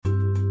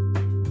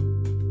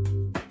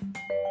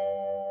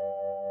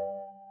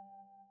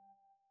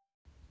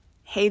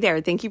Hey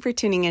there, thank you for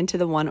tuning in to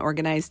the One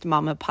Organized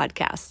Mama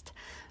podcast.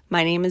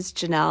 My name is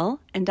Janelle,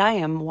 and I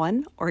am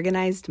One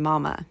Organized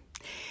Mama.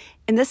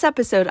 In this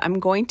episode, I'm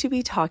going to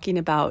be talking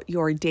about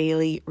your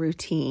daily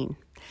routine.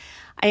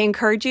 I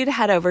encourage you to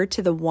head over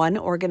to the One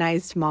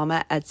Organized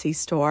Mama Etsy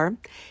store.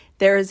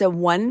 There is a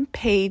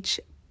one-page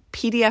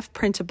PDF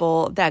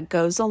printable that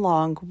goes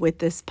along with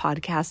this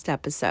podcast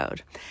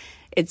episode.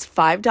 It's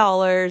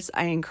 $5.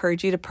 I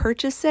encourage you to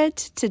purchase it,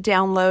 to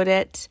download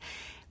it,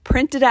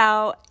 print it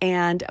out,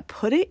 and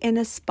put it in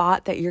a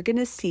spot that you're going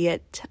to see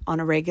it on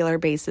a regular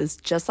basis,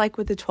 just like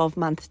with the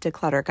 12-month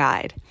declutter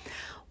guide.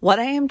 What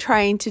I am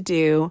trying to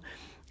do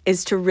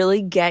is to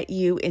really get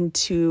you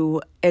into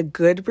a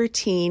good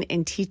routine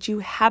and teach you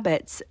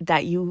habits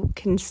that you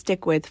can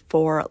stick with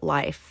for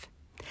life.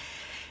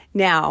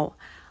 Now,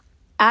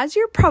 as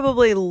you're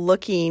probably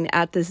looking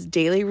at this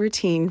daily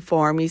routine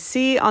form, you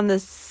see on the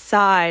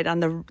side, on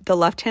the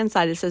left-hand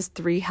side, it says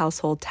 3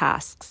 household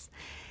tasks.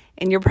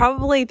 And you're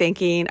probably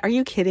thinking, are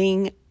you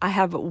kidding? I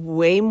have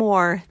way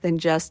more than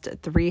just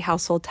 3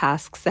 household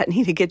tasks that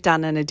need to get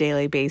done on a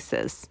daily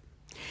basis.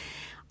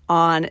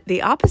 On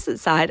the opposite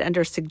side,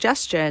 under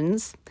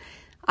suggestions,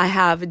 I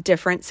have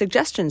different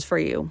suggestions for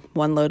you.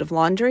 1 load of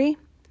laundry,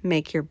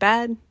 make your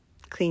bed,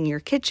 clean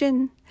your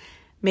kitchen,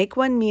 make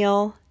 1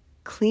 meal,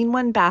 clean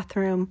 1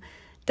 bathroom,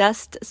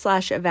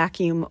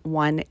 dust/vacuum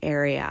 1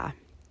 area.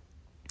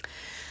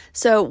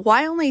 So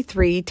why only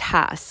 3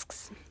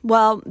 tasks?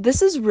 Well,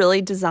 this is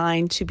really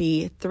designed to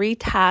be 3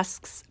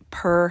 tasks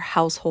per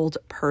household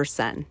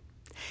person.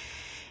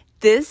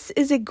 This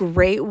is a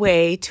great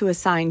way to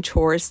assign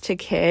chores to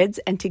kids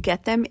and to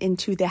get them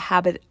into the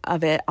habit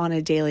of it on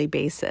a daily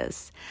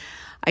basis.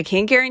 I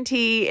can't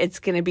guarantee it's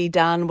going to be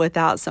done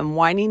without some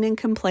whining and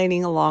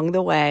complaining along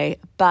the way,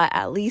 but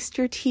at least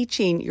you're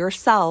teaching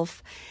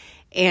yourself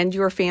and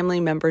your family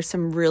members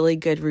some really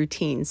good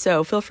routines.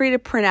 So feel free to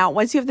print out.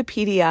 Once you have the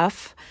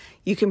PDF,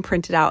 you can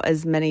print it out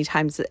as many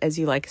times as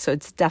you like. So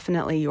it's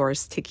definitely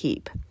yours to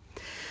keep.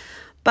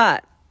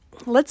 But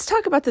let's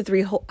talk about the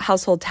 3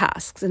 household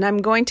tasks. And I'm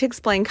going to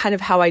explain kind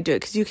of how I do it,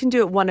 because you can do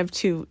it one of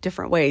 2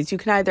 different ways. You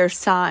can either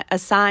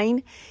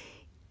assign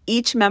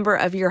each member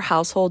of your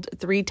household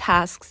 3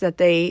 tasks that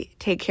they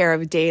take care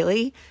of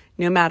daily,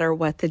 no matter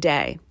what the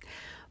day.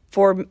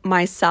 For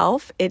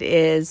myself, it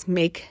is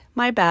make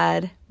my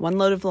bed, 1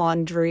 load of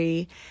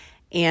laundry,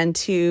 and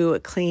to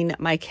clean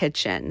my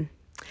kitchen.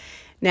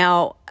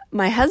 Now,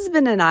 my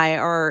husband and I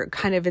are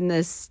kind of in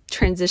this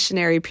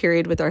transitionary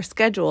period with our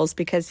schedules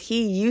because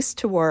he used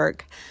to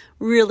work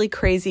really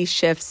crazy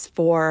shifts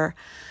for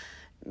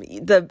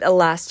the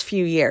last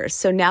few years.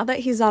 So now that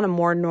he's on a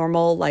more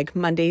normal, like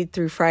Monday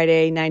through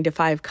Friday, 9 to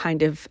 5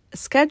 kind of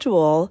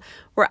schedule,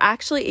 we're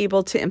actually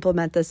able to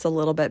implement this a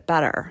little bit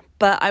better.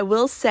 But I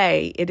will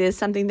say it is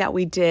something that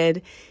we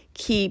did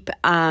keep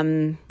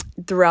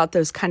throughout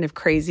those kind of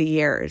crazy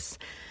years.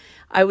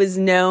 I was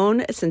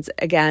known, since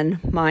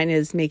again, mine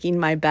is making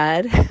my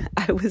bed,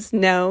 I was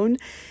known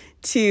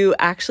to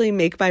actually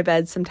make my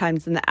bed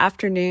sometimes in the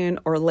afternoon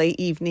or late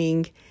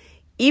evening,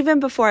 even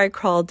before I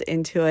crawled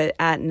into it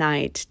at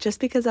night, just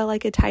because I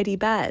like a tidy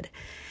bed.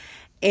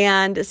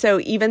 And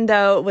so even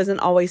though it wasn't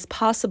always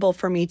possible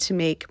for me to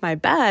make my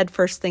bed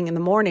first thing in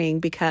the morning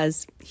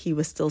because he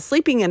was still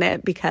sleeping in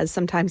it, because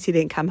sometimes he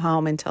didn't come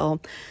home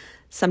until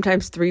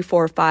sometimes 3,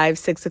 4, 5,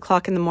 6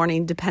 o'clock in the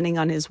morning, depending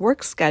on his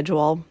work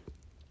schedule,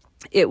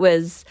 it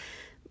was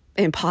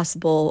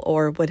impossible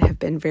or would have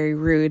been very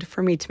rude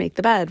for me to make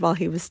the bed while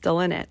he was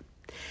still in it.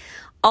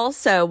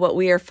 Also, what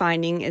we are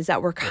finding is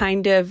that we're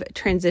kind of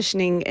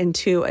transitioning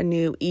into a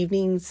new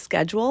evening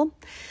schedule.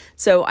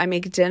 So I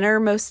make dinner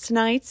most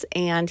nights,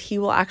 and he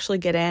will actually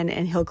get in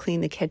and he'll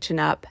clean the kitchen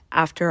up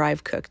after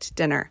I've cooked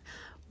dinner.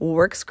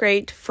 Works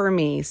great for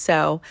me.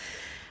 So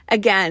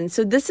again,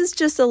 so this is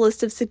just a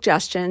list of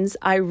suggestions.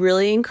 I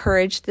really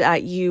encourage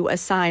that you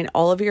assign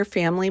all of your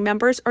family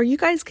members, or you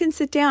guys can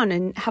sit down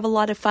and have a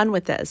lot of fun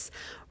with this.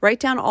 Write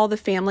down all the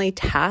family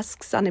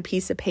tasks on a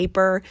piece of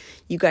paper.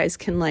 You guys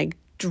can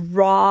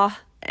draw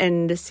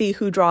and see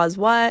who draws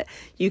what.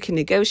 You can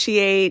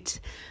negotiate.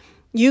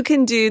 You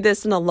can do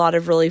this in a lot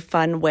of really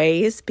fun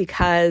ways,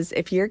 because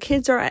if your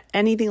kids are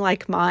anything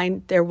like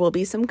mine, there will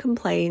be some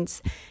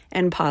complaints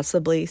and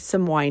possibly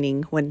some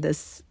whining when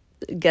this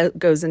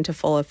goes into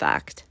full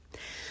effect.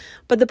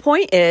 But the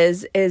point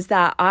is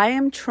that I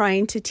am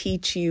trying to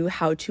teach you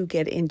how to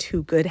get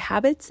into good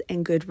habits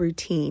and good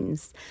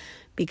routines,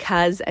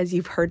 because as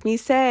you've heard me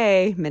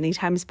say many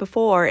times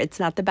before, it's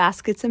not the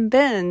baskets and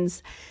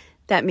bins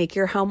that make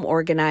your home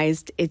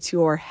organized, it's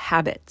your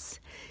habits.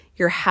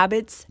 Your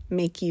habits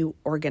make you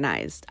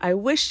organized. I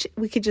wish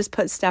we could just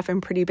put stuff in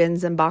pretty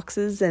bins and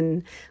boxes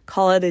and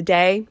call it a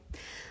day.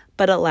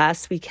 But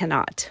alas, we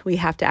cannot. We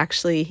have to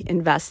actually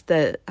invest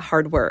the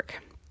hard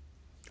work.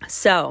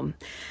 So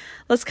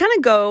let's kind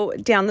of go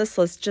down this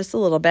list just a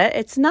little bit.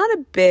 It's not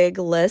a big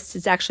list.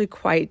 It's actually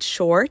quite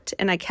short.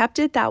 And I kept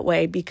it that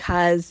way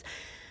because,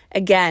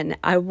 again,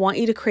 I want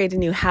you to create a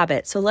new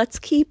habit. So let's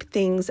keep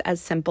things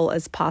as simple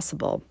as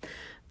possible.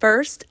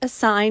 First,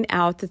 assign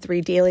out the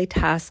 3 daily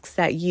tasks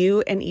that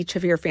you and each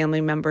of your family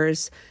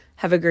members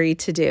have agreed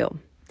to do.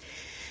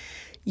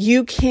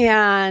 You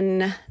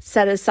can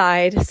set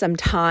aside some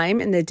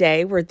time in the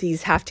day where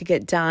these have to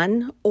get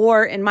done,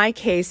 or in my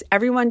case,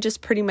 everyone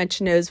just pretty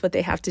much knows what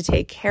they have to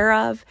take care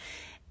of.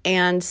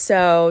 And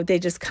so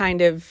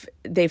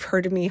they've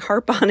heard me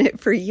harp on it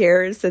for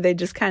years. So they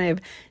just kind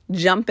of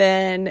jump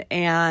in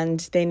and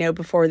they know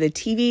before the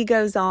TV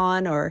goes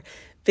on or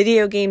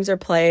video games are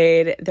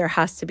played, there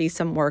has to be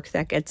some work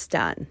that gets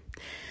done.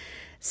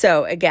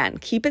 So again,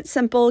 keep it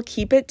simple,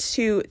 keep it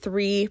to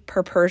 3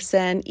 per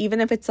person,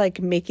 even if it's like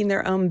making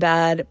their own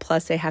bed,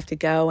 plus they have to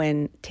go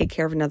and take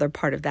care of another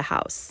part of the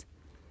house.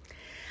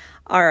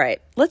 All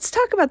right, let's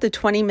talk about the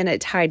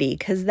 20-minute tidy,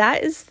 because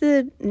that is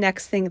the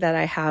next thing that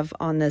I have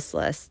on this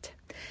list.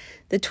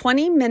 The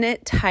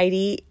 20-minute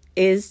tidy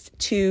is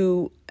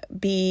to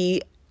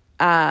be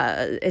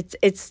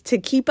it's to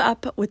keep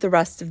up with the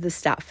rest of the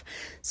stuff.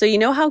 So you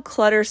know how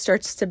clutter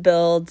starts to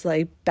build,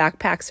 like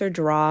backpacks are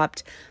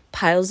dropped,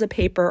 piles of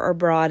paper are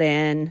brought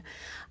in.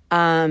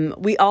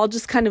 We all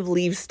just kind of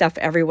leave stuff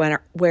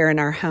everywhere in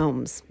our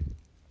homes.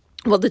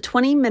 Well, the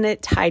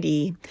 20-minute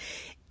tidy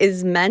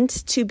is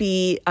meant to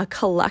be a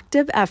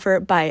collective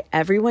effort by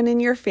everyone in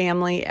your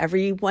family,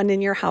 everyone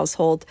in your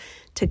household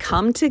to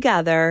come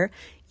together,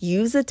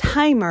 use a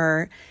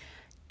timer,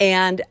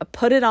 and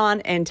put it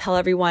on and tell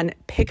everyone,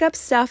 pick up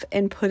stuff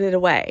and put it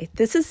away.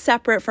 This is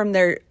separate from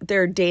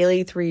their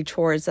daily 3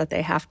 chores that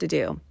they have to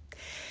do.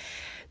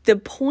 The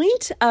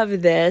point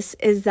of this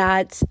is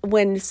that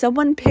when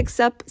someone picks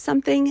up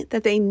something,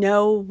 that they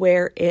know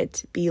where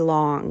it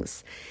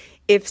belongs.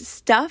 If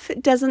stuff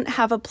doesn't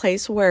have a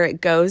place where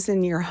it goes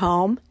in your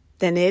home,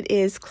 then it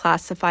is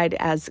classified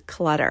as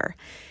clutter.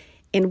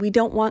 And we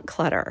don't want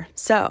clutter.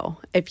 So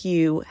if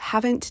you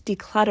haven't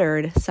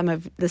decluttered some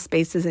of the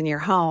spaces in your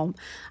home,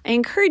 I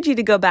encourage you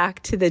to go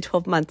back to the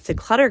 12 Months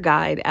Declutter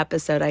Guide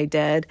episode I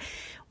did,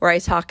 where I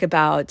talk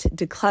about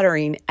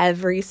decluttering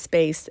every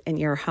space in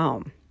your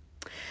home.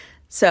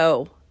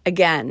 So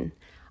again,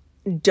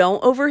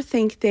 don't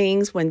overthink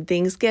things when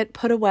things get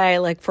put away.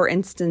 Like for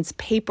instance,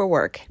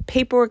 paperwork.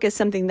 Paperwork is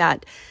something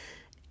that,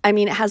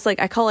 it has I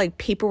call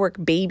paperwork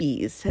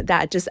babies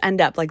that just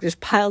end up there's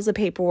piles of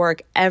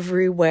paperwork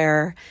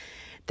everywhere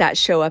that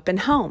show up in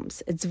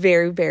homes. It's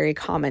very, very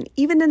common,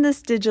 even in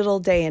this digital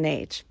day and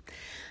age.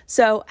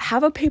 So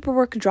have a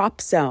paperwork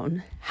drop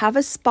zone. Have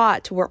a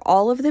spot where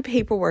all of the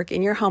paperwork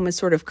in your home is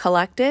sort of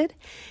collected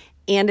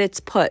and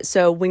it's put.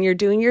 So when you're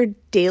doing your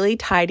daily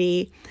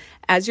tidy,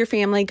 as your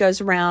family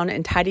goes around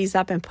and tidies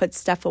up and puts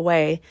stuff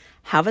away,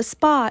 have a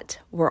spot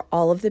where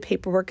all of the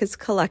paperwork is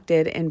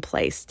collected and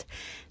placed.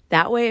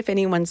 That way, if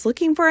anyone's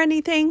looking for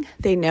anything,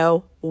 they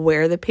know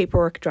where the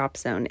paperwork drop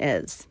zone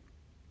is.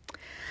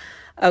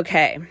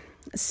 Okay,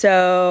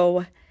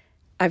 so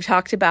I've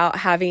talked about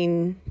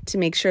having to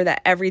make sure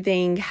that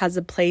everything has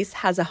a place,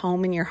 has a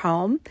home in your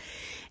home.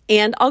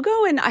 And I'll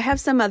go and I have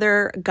some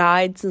other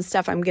guides and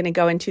stuff I'm going to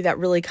go into that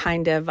really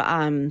kind of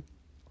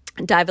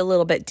dive a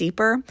little bit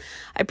deeper.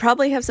 I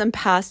probably have some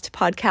past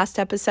podcast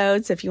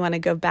episodes if you want to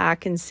go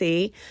back and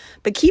see.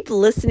 But keep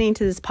listening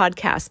to this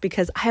podcast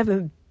because I have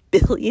a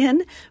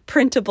billion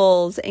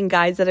printables and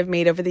guides that I've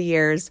made over the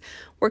years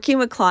working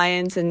with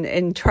clients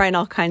and trying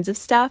all kinds of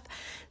stuff.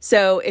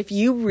 So if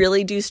you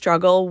really do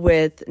struggle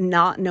with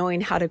not knowing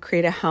how to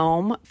create a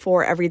home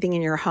for everything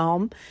in your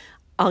home,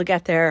 I'll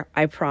get there,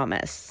 I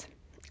promise.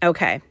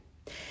 Okay.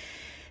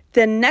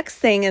 The next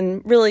thing,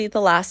 and really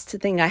the last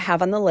thing I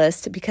have on the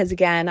list, because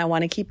again, I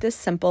want to keep this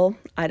simple,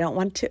 I don't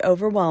want to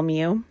overwhelm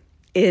you,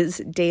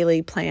 is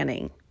daily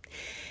planning.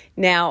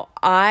 Now,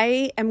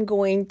 I am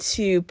going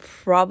to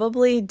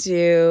probably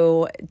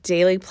do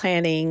daily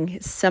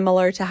planning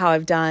similar to how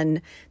I've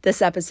done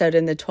this episode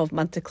in the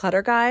 12-Month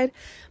Declutter Guide,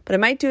 but I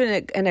might do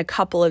it in a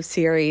couple of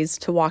series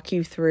to walk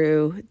you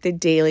through the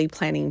daily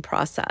planning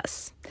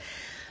process.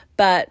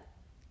 But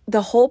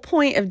the whole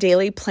point of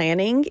daily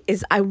planning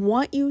is I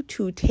want you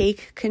to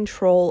take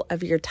control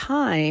of your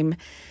time,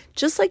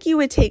 just like you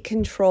would take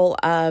control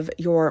of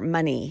your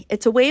money.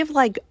 It's a way of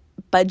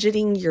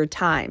budgeting your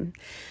time.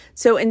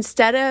 So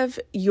instead of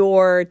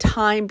your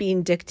time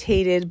being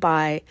dictated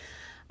by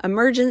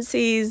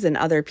emergencies and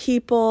other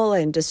people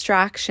and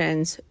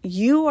distractions,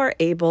 you are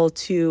able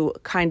to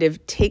kind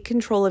of take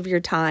control of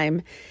your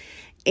time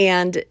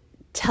and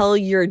tell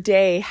your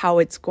day how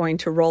it's going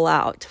to roll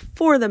out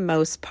for the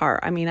most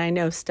part. I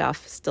know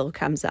stuff still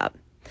comes up.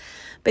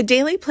 But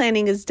daily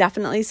planning is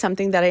definitely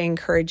something that I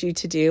encourage you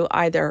to do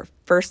either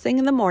first thing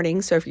in the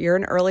morning. So if you're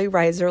an early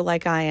riser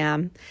like I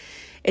am,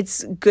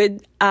 it's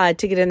good to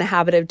get in the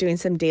habit of doing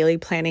some daily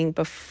planning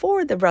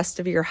before the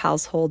rest of your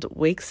household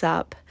wakes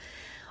up.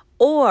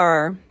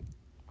 Or,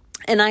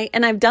 and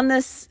I've done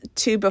this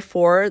too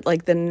before,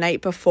 the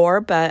night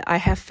before, but I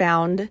have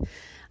found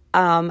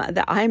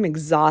that I'm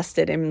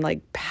exhausted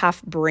and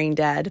half brain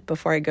dead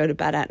before I go to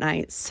bed at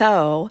night.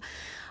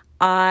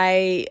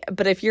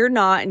 But if you're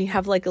not and you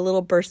have a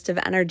little burst of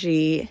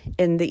energy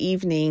in the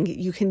evening,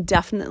 you can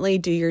definitely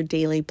do your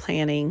daily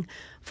planning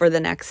for the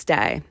next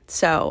day.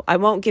 So I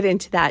won't get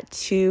into that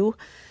too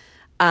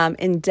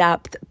in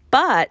depth,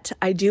 but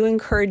I do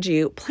encourage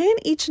you, plan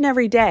each and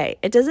every day.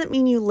 It doesn't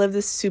mean you live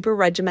this super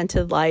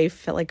regimented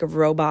life like a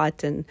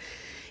robot, and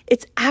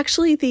it's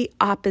actually the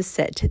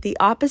opposite. The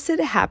opposite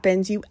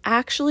happens. You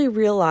actually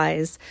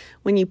realize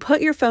when you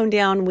put your phone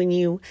down, when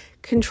you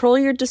control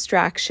your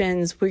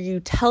distractions, where you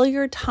tell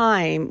your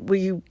time, where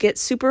you get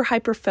super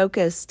hyper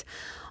focused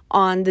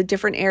on the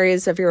different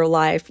areas of your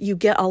life, you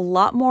get a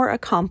lot more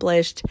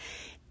accomplished,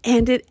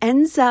 and it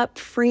ends up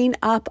freeing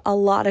up a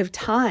lot of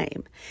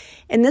time.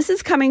 And this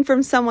is coming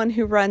from someone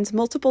who runs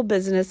multiple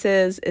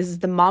businesses, is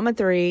the mom of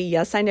three.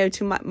 Yes, I know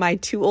my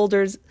two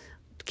older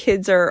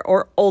kids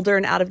are older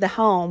and out of the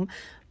home,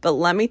 but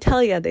let me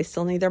tell you, they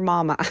still need their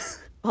mama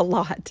a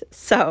lot.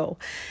 So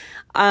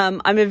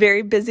I'm a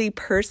very busy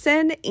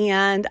person,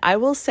 and I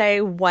will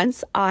say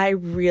once I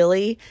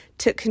really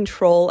took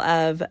control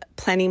of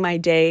planning my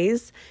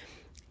days,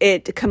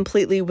 it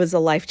completely was a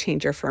life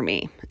changer for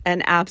me,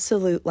 an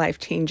absolute life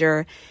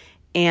changer.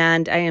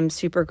 And I am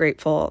super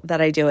grateful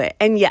that I do it.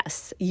 And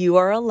yes, you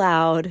are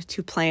allowed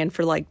to plan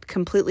for like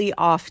completely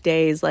off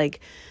days, like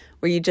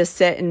where you just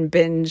sit and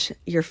binge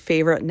your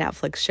favorite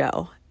Netflix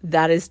show.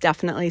 That is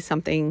definitely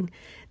something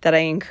that I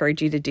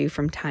encourage you to do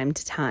from time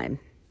to time.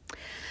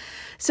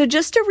 So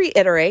just to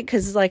reiterate,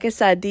 because like I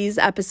said, these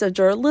episodes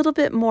are a little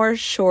bit more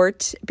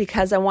short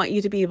because I want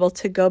you to be able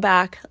to go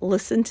back,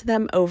 listen to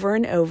them over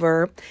and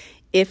over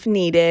if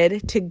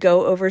needed, to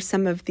go over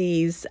some of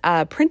these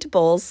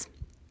printables.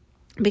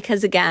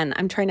 Because again,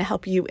 I'm trying to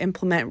help you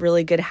implement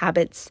really good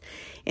habits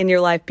in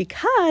your life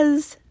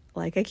because,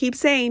 like I keep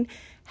saying,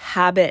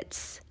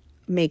 habits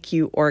make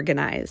you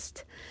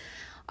organized.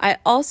 I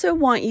also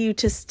want you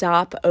to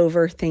stop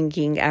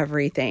overthinking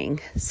everything.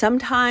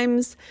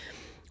 Sometimes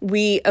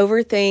we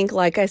overthink,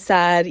 like I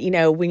said,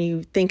 when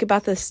you think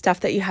about the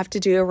stuff that you have to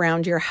do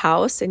around your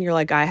house and you're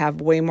like, I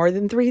have way more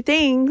than 3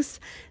 things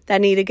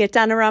that need to get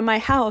done around my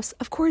house.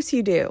 Of course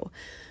you do.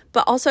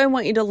 But also I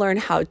want you to learn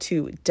how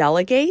to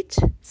delegate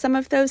some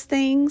of those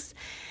things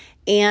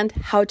and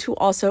how to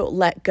also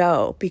let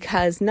go,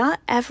 because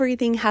not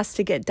everything has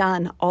to get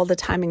done all the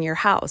time in your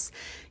house.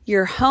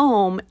 Your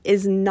home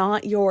is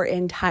not your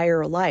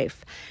entire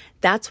life.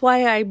 That's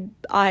why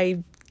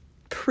I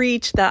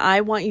preach that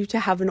I want you to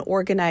have an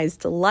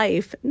organized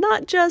life,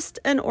 not just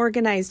an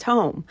organized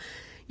home.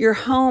 Your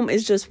home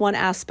is just one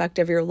aspect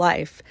of your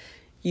life.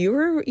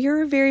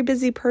 You're a very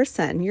busy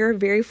person. You're a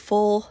very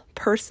full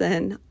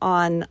person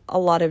on a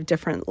lot of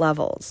different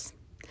levels.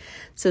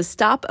 So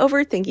stop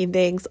overthinking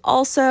things.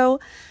 Also,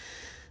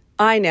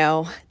 I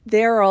know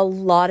there are a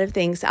lot of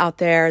things out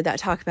there that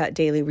talk about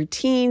daily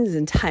routines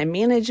and time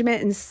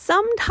management, and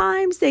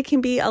sometimes they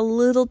can be a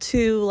little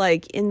too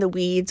in the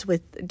weeds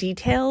with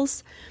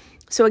details.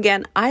 So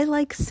again, I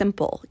like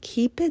simple.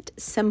 Keep it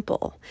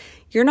simple.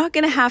 You're not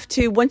going to have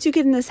to, once you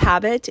get in this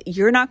habit,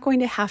 you're not going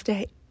to have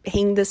to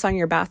hang this on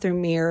your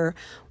bathroom mirror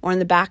or on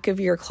the back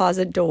of your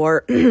closet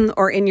door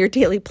or in your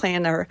daily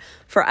planner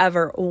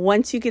forever.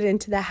 Once you get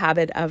into the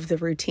habit of the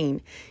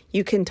routine,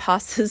 you can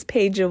toss this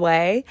page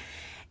away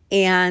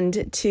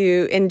and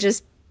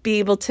just be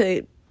able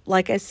to,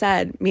 like I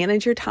said,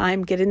 manage your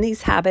time, get in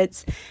these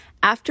habits.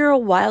 After a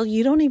while,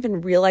 you don't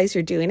even realize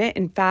you're doing it.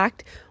 In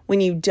fact,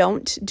 when you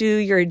don't do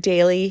your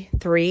daily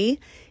 3,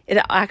 it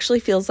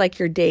actually feels like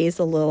your day is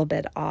a little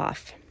bit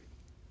off.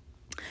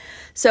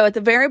 So at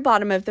the very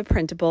bottom of the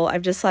printable,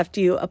 I've just left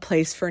you a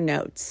place for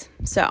notes.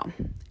 So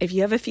if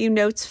you have a few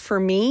notes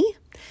for me,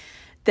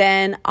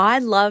 then I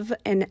love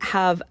and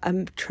have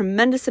a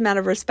tremendous amount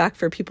of respect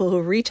for people who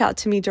reach out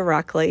to me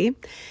directly.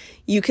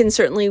 You can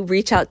certainly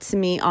reach out to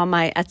me on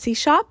my Etsy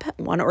shop,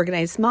 One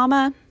Organized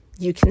Mama.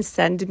 You can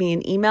send me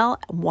an email,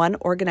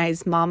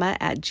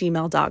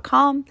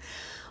 oneorganizedmama@gmail.com.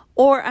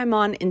 Or I'm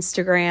on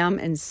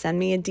Instagram and send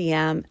me a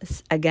DM.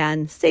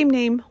 Again, same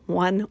name,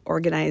 One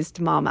Organized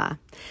Mama.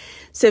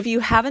 So if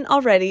you haven't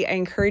already, I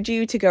encourage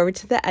you to go over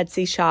to the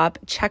Etsy shop,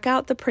 check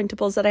out the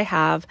printables that I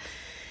have.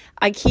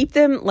 I keep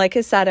them, like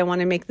I said, I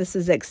want to make this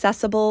as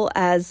accessible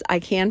as I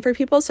can for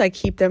people. So I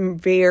keep them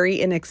very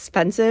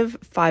inexpensive,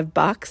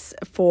 $5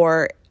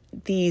 for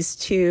these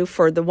 2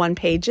 for the 1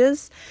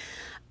 pages.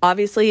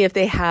 Obviously, if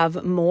they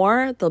have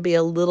more, they'll be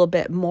a little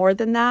bit more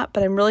than that,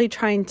 but I'm really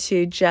trying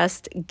to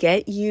just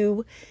get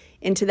you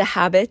into the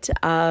habit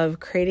of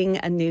creating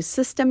a new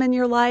system in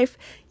your life.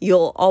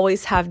 You'll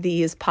always have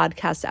these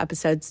podcast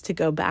episodes to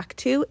go back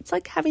to. It's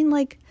like having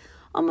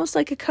almost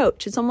like a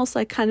coach. It's almost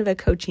like kind of a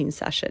coaching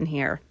session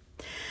here.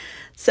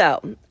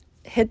 So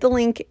hit the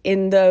link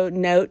in the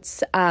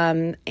notes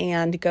and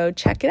go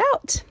check it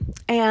out.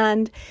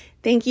 And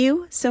thank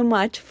you so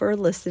much for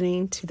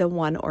listening to the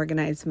One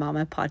Organized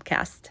Mama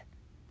podcast.